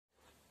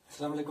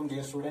Assalamu alaikum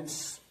dear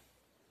students.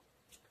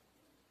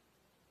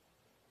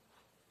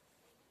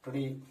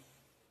 Today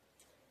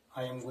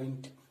I am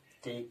going to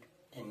take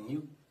a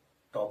new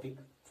topic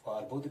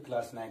for both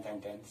class 9th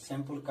and 10th,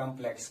 simple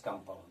complex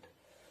compound.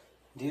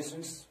 Dear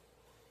students,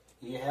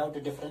 you have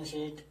to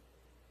differentiate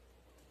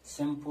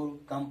simple,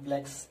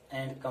 complex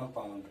and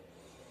compound.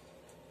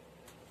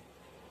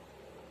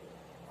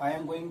 I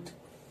am going to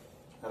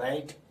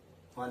write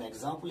one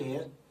example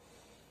here.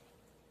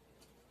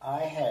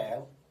 I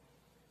have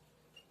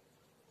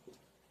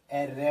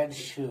a red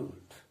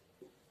shirt.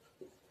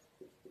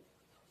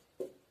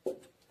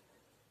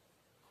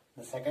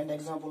 The second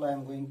example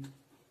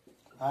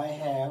I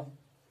have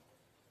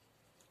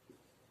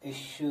a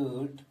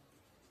shirt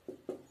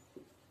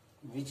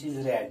which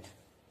is red.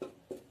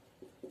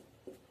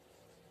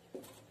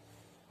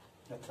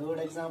 The third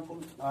example,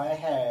 I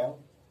have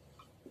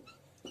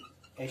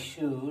a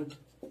shirt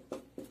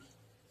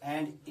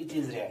and it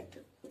is red.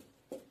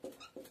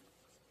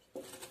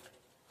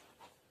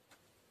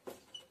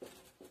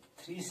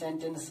 Three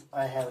sentences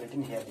I have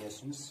written here, dear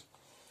students,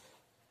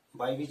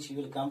 by which you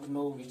will come to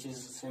know which is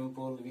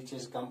simple, which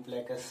is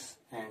complex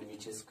and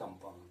which is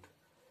compound.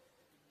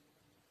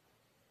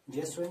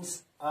 Dear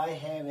students, I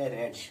have a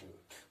red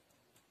shirt.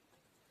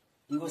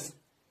 Because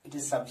it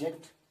is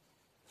subject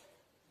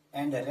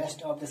and the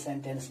rest of the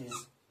sentence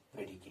is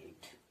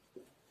predicate.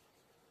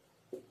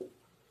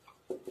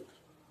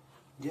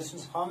 Dear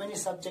students, how many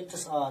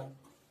subjects are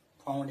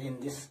found in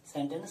this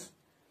sentence?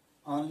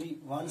 Only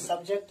one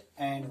subject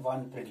and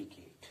one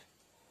predicate.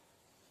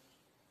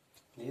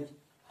 Clear?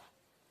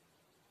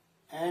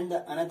 And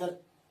another,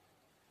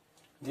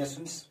 dear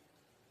students,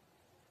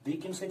 we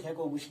can say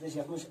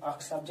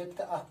a subject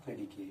and a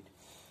predicate.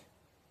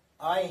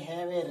 I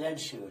have a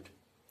red shirt.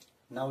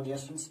 Now, dear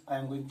students, I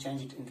am going to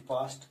change it into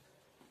past.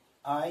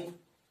 I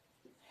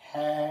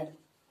had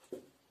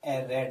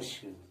a red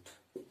shirt.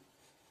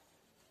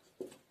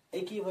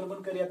 Eki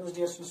verb kar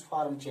dear students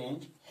form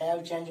change.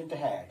 Have change into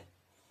had.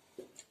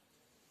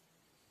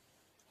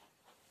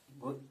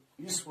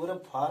 This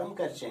verb form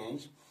can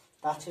change.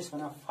 That is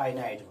one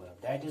finite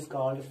verb. That is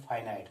called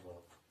finite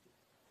verb.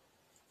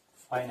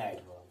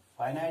 Finite verb.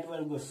 Finite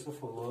verb is a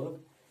verb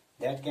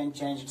that can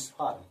change its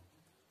form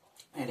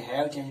and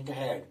have changed to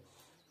had.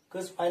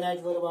 Because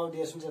finite verb out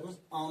there is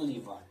only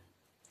one.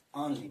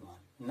 Only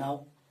one.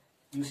 Now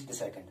you see the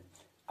second.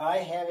 I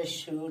have a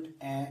shirt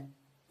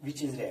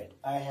which is red.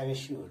 I have a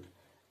shirt.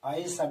 I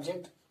is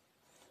subject.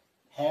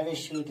 Have a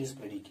shirt is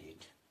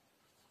predicate.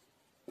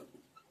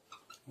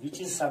 Which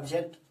is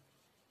subject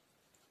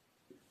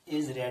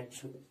is red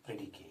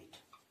predicate.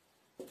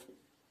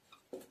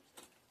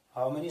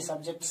 How many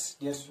subjects,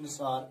 dear students,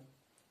 are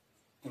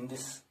in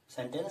this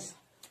sentence?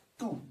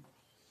 Two.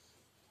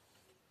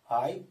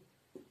 I,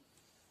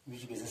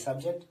 which is a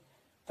subject,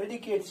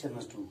 predicate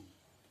sentence two.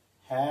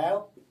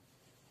 Have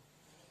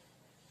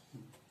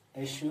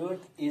a shirt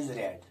is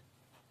red.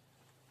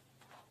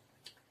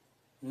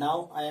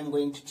 Now I am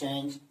going to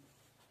change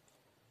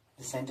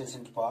the sentence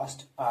into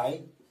past.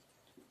 I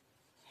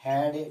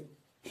had a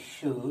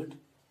shirt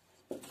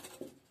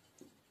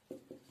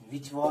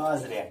which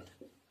was red.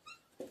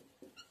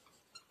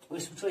 We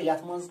should say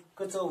yatmans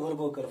katso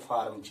verbo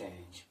form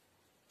change.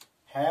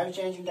 Have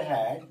changed into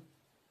had,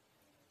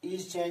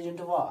 is changed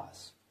into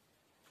was.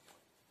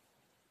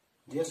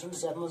 Dear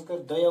students, yatmans kar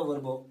daya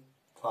verbo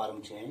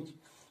form change.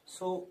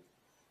 So,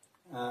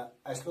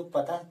 as look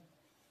pata,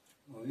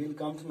 we will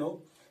come to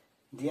know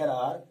there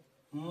are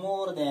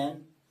more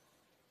than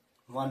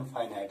one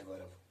finite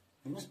verb.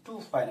 Means two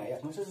finite.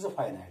 Yes, this is a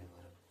finite verb.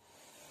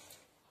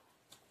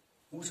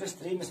 Which is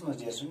three mismatch,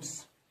 dear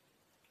students.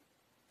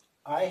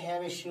 I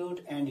have a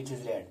shirt and it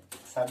is red.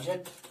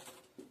 Subject.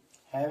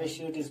 Have a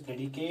shirt is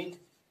predicate.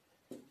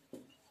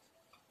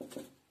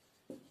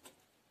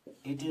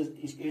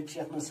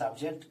 It's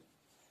subject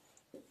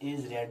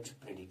is red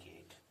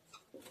predicate.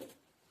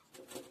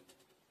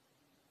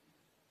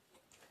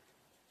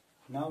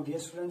 Now, dear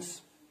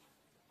students,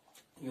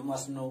 you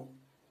must know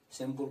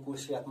simple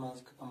question,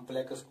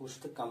 complex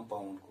question,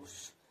 compound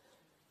question.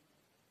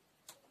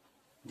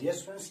 Dear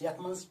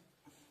students,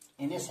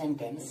 in a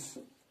sentence,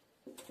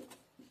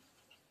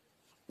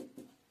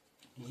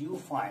 you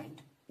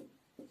find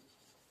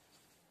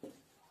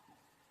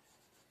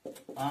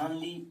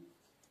only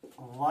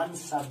one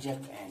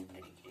subject and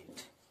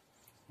predicate.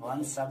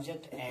 One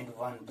subject and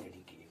one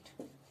predicate.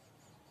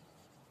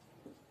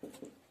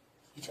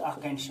 Which are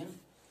condition?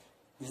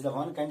 This is the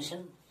one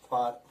condition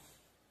for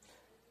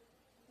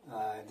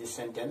this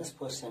sentence,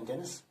 first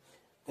sentence.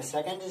 The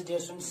second is, dear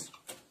students,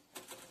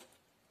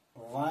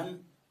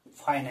 one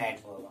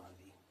finite verb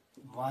only.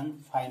 One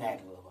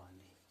finite verb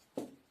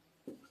only.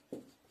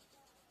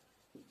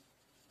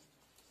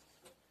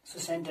 So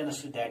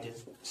sentence that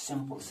is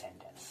simple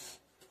sentence.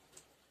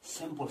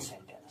 Simple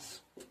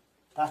sentence.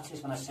 That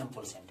is one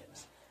simple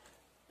sentence.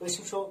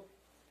 So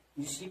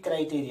you see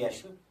criteria.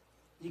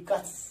 You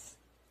cut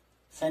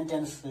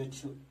sentence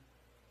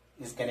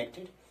is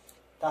connected.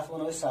 That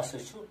one is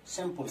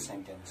simple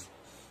sentence.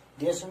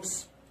 Dear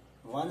students,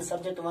 one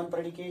subject, one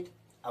predicate,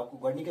 आपको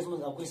गोडनिकस में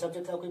आपको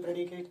subject आपको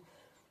predicate.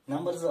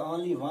 Numbers is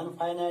only one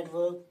finite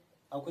verb.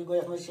 आपको go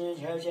यथ change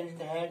have change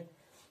the head.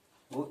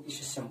 वो is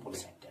a simple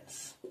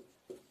sentence.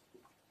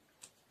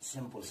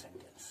 Simple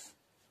sentence.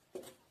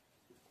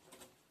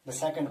 The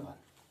second one.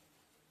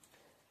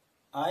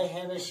 I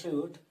have a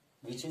shirt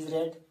which is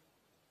red.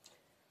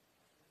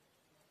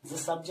 The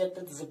subject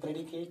is the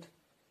predicate.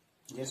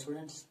 Dear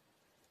students.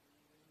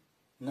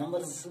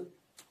 Numbers.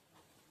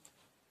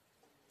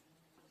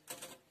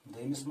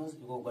 Daimis maz,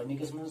 you go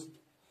goडनिकस maz.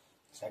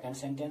 Second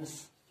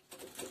sentence.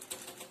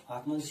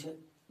 Atmaz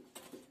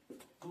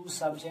two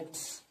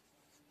subjects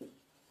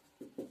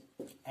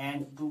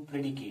and two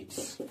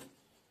predicates.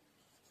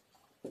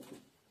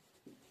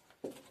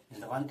 Is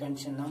the one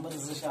condition.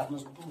 Numbers is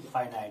atmaz two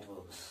finite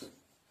verbs.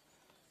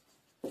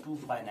 Two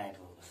finite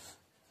verbs.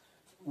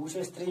 Which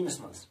is three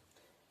mismas.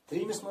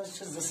 Three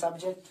mismas is the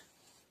subject,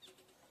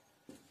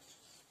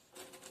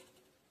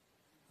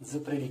 the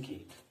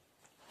predicate.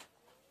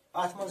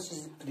 Atmaz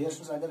is there.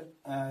 So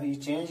agar you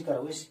change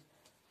karo is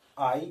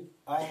I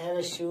have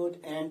a shirt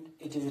and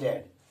it is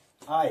red.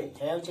 I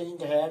have changed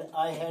the head.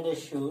 I had a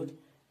shirt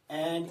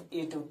and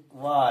it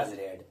was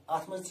red.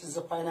 Atmaz is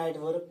the finite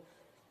verb,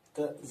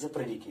 the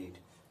predicate.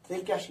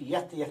 Then kya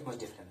yet must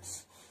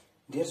difference.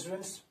 Dear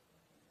students,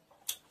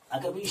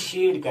 agar we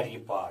shade kar ye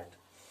part.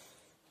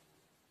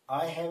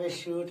 I have a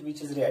shirt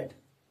which is red.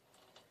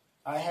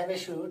 I have a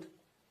shirt.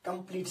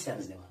 Complete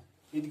sense dema.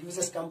 It gives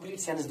us complete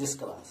sense this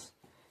class.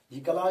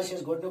 This class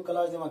is good to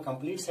class dema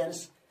complete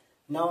sense.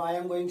 Now I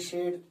am going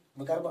shade.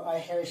 I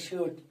have a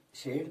shirt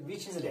shade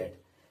which is red.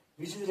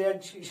 Which is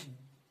red.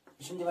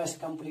 It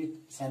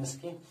complete sense.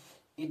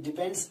 It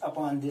depends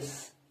upon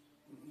this.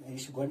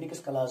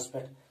 Goडनिकस class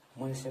but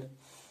munisir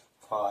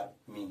for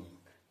meaning.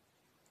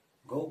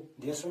 Go.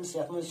 Dear students,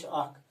 yat maz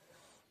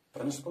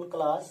principal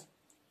class.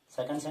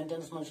 Second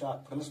sentence maz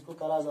principal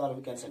class or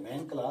we can say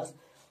main class.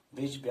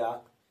 Which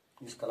byak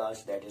this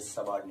class that is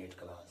subordinate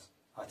class.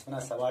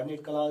 Achwana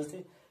subordinate class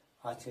the.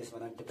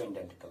 Achwana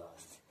dependent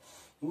class.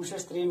 Which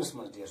is three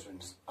mismas, dear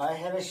students. I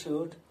have a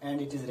shirt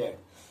and it is red.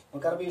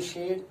 Because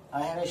shade,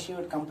 I have a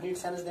shirt, complete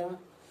sense.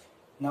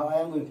 Now I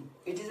am going.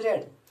 It is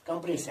red,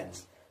 complete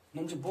sense.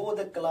 Both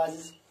the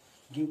clauses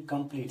give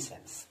complete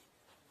sense.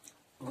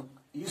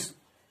 Use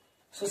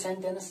so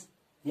sentence.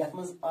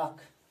 Yatmas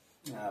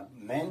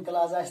main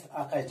clause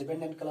is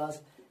dependent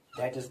clause.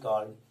 That is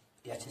called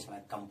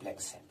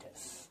complex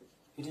sentence.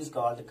 It is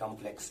called a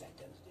complex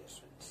sentence, dear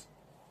students.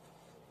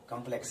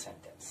 Complex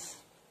sentence.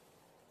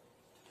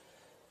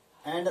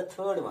 And the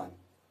third one,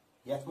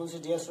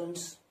 yatmas, dear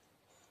students,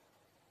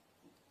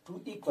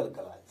 two equal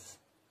clauses.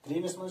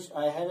 Three mismas,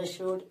 I have a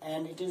shirt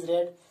and it is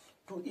red.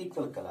 Two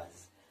equal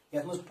clauses.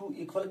 Yatmas two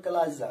equal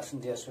clauses are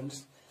dear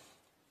students.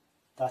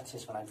 That's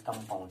just one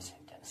compound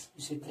sentence.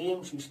 You see, three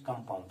is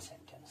compound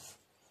sentence.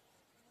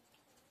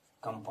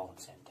 Compound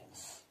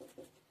sentence.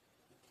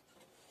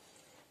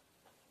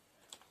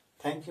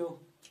 Thank you.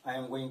 I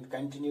am going to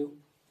continue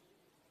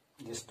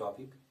this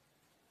topic,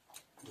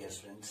 dear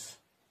students,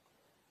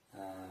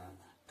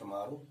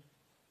 tomorrow.